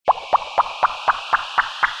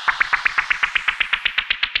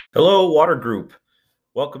Hello, Water Group.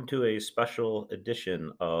 Welcome to a special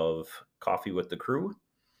edition of Coffee with the Crew.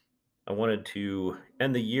 I wanted to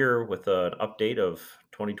end the year with an update of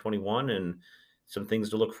 2021 and some things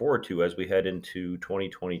to look forward to as we head into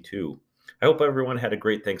 2022. I hope everyone had a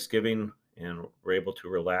great Thanksgiving and were able to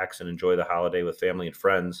relax and enjoy the holiday with family and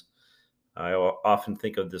friends. Often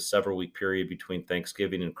think of this several week period between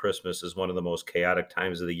Thanksgiving and Christmas as one of the most chaotic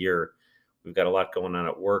times of the year. We've got a lot going on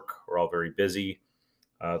at work, we're all very busy.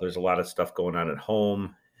 There's a lot of stuff going on at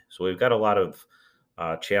home. So we've got a lot of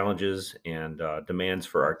challenges and demands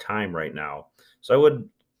for our time right now. So I would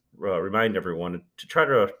remind everyone to try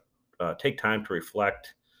to take time to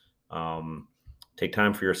reflect, um, take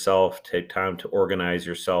time for yourself, take time to organize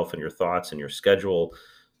yourself and your thoughts and your schedule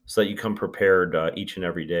so that you come prepared each and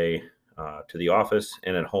every day to the office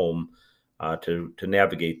and at home to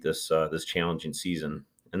navigate this challenging season.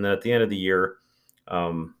 And then at the end of the year,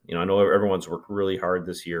 I know everyone's worked really hard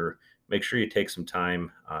this year. Make sure you take some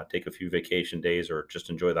time, take a few vacation days, or just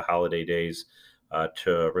enjoy the holiday days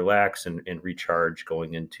to relax and recharge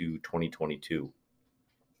going into 2022.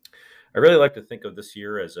 I really like to think of this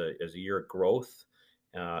year as a year of growth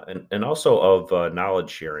and also of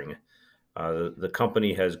knowledge sharing. The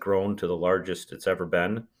company has grown to the largest it's ever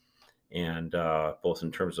been, and both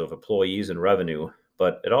in terms of employees and revenue,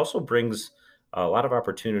 but it also brings a lot of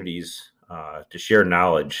opportunities to share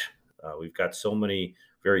knowledge. We've got so many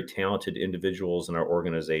very talented individuals in our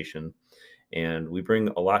organization, and we bring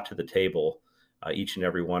a lot to the table, each and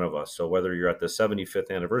every one of us. So whether you're at the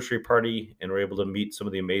 75th anniversary party and we're able to meet some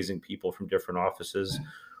of the amazing people from different offices,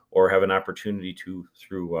 or have an opportunity to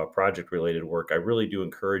through project related work, I really do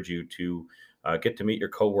encourage you to get to meet your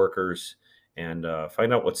coworkers and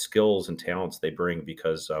find out what skills and talents they bring,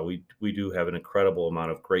 because we do have an incredible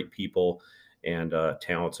amount of great people and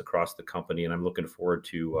talents across the company, and I'm looking forward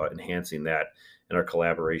to enhancing that in our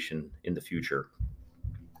collaboration in the future.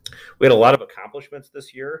 We had a lot of accomplishments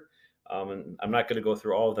this year, and I'm not going to go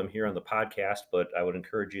through all of them here on the podcast, but I would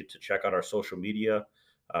encourage you to check out our social media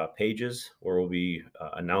pages, where we'll be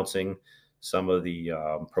announcing some of the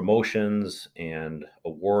promotions and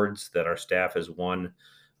awards that our staff has won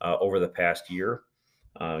over the past year.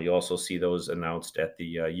 You'll also see those announced at the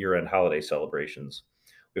year-end holiday celebrations.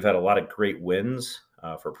 We've had a lot of great wins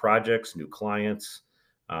for projects, new clients,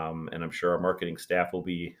 and I'm sure our marketing staff will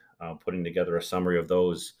be putting together a summary of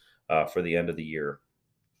those for the end of the year.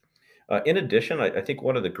 In addition, I think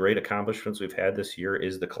one of the great accomplishments we've had this year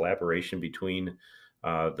is the collaboration between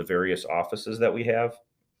the various offices that we have.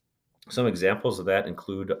 Some examples of that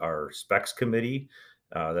include our specs committee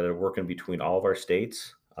that are working between all of our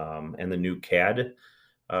states, and the new CAD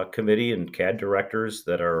committee and CAD directors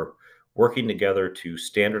that are working together to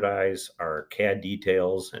standardize our CAD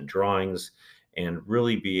details and drawings and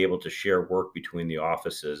really be able to share work between the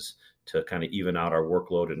offices to kind of even out our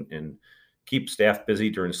workload and keep staff busy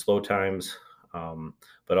during slow times,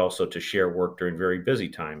 but also to share work during very busy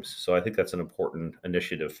times. So I think that's an important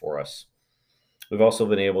initiative for us. We've also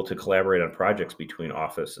been able to collaborate on projects between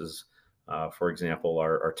offices. For example,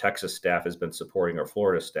 our Texas staff has been supporting our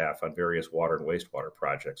Florida staff on various water and wastewater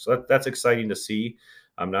projects. So that's exciting to see,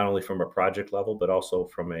 not only from a project level, but also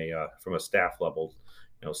from a staff level.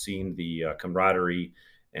 Seeing the camaraderie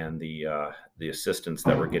and the assistance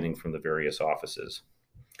that we're getting from the various offices.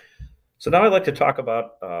 So now I'd like to talk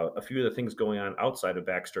about a few of the things going on outside of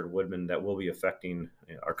Baxter and Woodman that will be affecting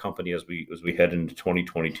our company as we head into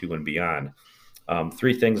 2022 and beyond.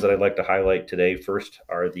 Three things that I'd like to highlight today. First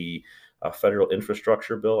are the federal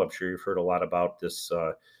infrastructure bill. I'm sure you've heard a lot about this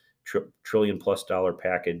trillion-plus-dollar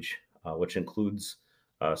package, which includes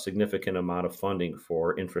a significant amount of funding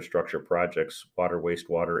for infrastructure projects, water,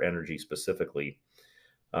 wastewater, energy specifically.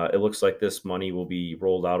 It looks like this money will be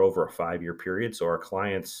rolled out over a 5-year period, so our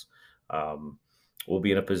clients will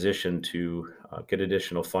be in a position to get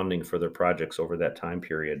additional funding for their projects over that time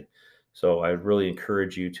period. So I would really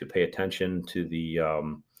encourage you to pay attention to the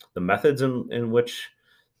methods in which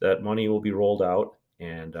that money will be rolled out,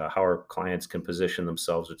 and how our clients can position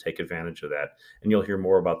themselves to take advantage of that. And you'll hear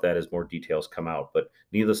more about that as more details come out. But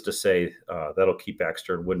needless to say, that'll keep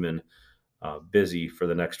Baxter and Woodman busy for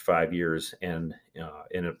the next 5 years and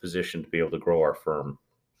in a position to be able to grow our firm.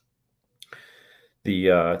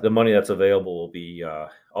 The money that's available will be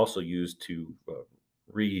also used to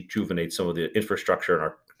rejuvenate some of the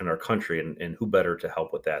infrastructure in our country, and who better to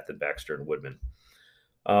help with that than Baxter and Woodman.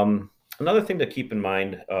 Another thing to keep in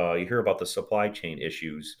mind, you hear about the supply chain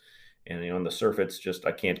issues, and on the surface, just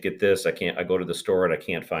I can't get this, I go to the store and I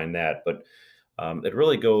can't find that, but it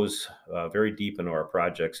really goes very deep into our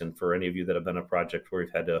projects. And for any of you that have been a project where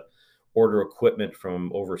we've had to order equipment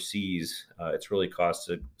from overseas, it's really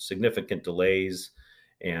caused significant delays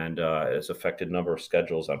and has affected a number of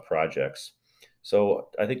schedules on projects. So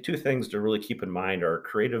I think two things to really keep in mind are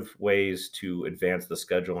creative ways to advance the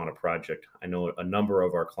schedule on a project. I know a number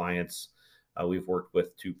of our clients we've worked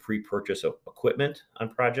with to pre-purchase equipment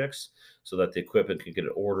on projects so that the equipment can get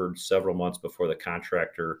ordered several months before the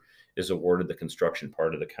contractor is awarded the construction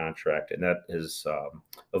part of the contract, and that has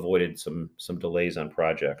avoided some delays on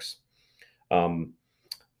projects. Um,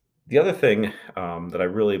 the other thing that I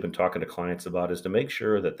really have been talking to clients about is to make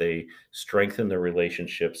sure that they strengthen their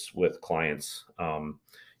relationships with clients.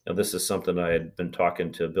 This is something I had been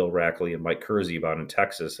talking to Bill Rackley and Mike Kersey about in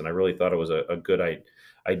Texas, and I really thought it was a good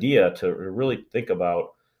idea to really think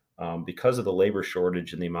about because of the labor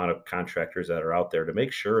shortage and the amount of contractors that are out there to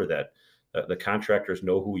make sure that the contractors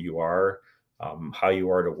know who you are, how you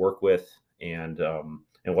are to work with, and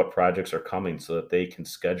what projects are coming so that they can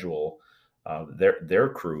schedule their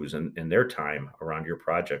crews and their time around your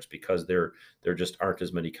projects because there just aren't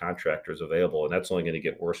as many contractors available, and that's only going to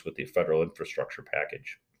get worse with the federal infrastructure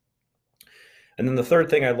package. And then the third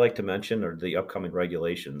thing I'd like to mention are the upcoming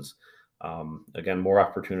regulations. Again, more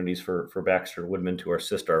opportunities for Baxter Woodman to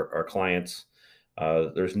assist our clients.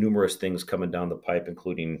 There's numerous things coming down the pipe,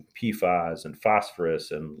 including PFAS and phosphorus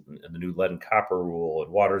and the new lead and copper rule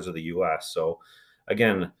and waters of the U.S. So,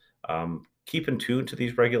 again, keep in tune to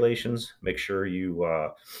these regulations. Make sure you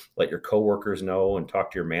let your coworkers know and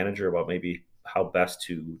talk to your manager about maybe how best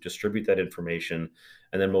to distribute that information,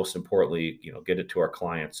 and then most importantly, get it to our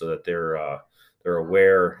clients so that they're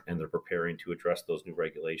aware and they're preparing to address those new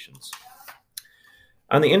regulations.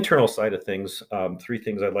 On the internal side of things, three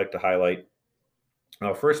things I'd like to highlight.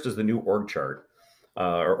 First is the new org chart.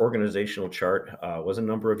 Our organizational chart was a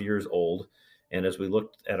number of years old, and as we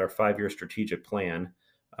looked at our 5-year strategic plan,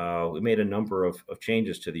 we made a number of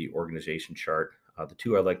changes to the organization chart. The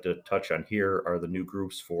two I'd like to touch on here are the new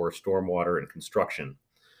groups for stormwater and construction.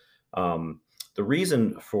 The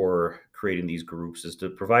reason for creating these groups is to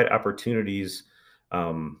provide opportunities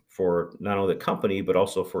for not only the company, but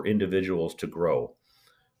also for individuals to grow.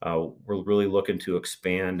 We're really looking to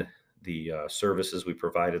expand the services we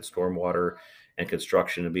provide in stormwater and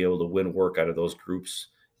construction and be able to win work out of those groups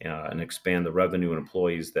and expand the revenue and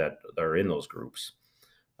employees that are in those groups.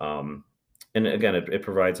 And again, it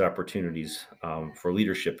provides opportunities for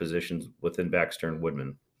leadership positions within Baxter and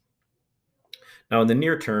Woodman. Now, in the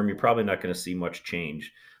near term, you're probably not going to see much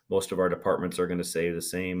change. Most of our departments are going to stay the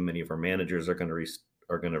same. Many of our managers are going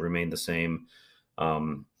to remain the same,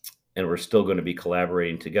 and we're still going to be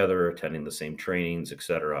collaborating together, attending the same trainings,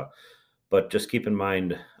 etc. But just keep in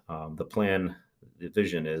mind the plan, the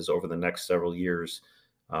vision is over the next several years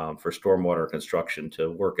for stormwater construction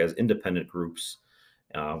to work as independent groups.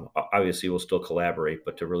 Obviously, we'll still collaborate,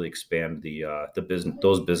 but to really expand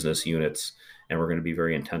those business units, and we're going to be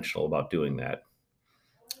very intentional about doing that.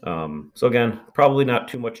 So again, probably not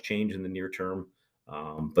too much change in the near term,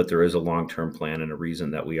 but there is a long-term plan and a reason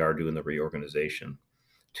that we are doing the reorganization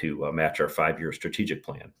to match our 5-year strategic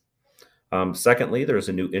plan. Secondly, there's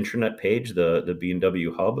a new intranet page, the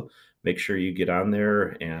B&W Hub. Make sure you get on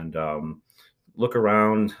there and look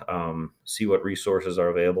around, see what resources are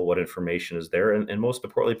available, what information is there, and most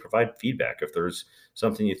importantly, provide feedback. If there's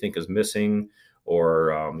something you think is missing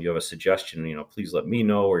or you have a suggestion, please let me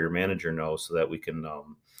know or your manager know so that we can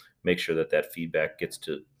make sure that feedback gets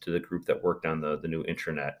to the group that worked on the new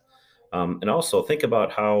intranet. And also think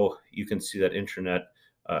about how you can see that intranet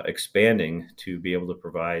expanding to be able to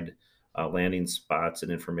provide landing spots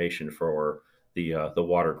and information for the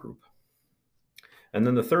water group. And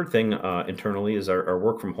then the third thing internally is our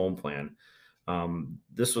work from home plan.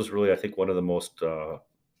 This was really, I think, one of the most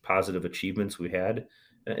positive achievements we had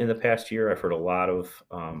in the past year. I've heard a lot of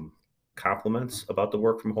compliments about the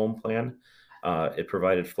work from home plan. It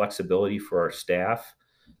provided flexibility for our staff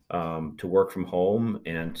to work from home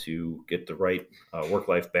and to get the right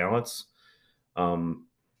work-life balance.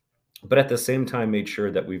 But at the same time, made sure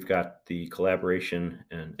that we've got the collaboration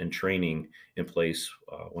and training in place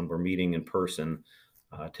when we're meeting in person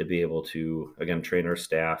to be able to, again, train our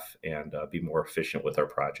staff and be more efficient with our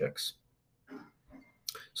projects.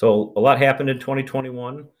 So a lot happened in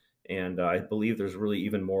 2021, and I believe there's really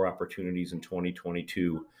even more opportunities in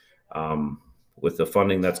 2022 with the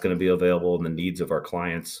funding that's going to be available and the needs of our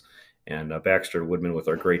clients. And Baxter Woodman, with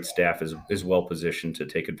our great staff, is well positioned to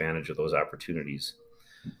take advantage of those opportunities.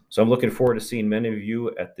 So I'm looking forward to seeing many of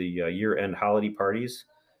you at the year-end holiday parties.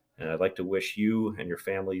 And I'd like to wish you and your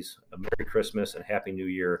families a Merry Christmas and Happy New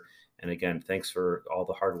Year. And again, thanks for all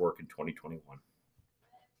the hard work in 2021.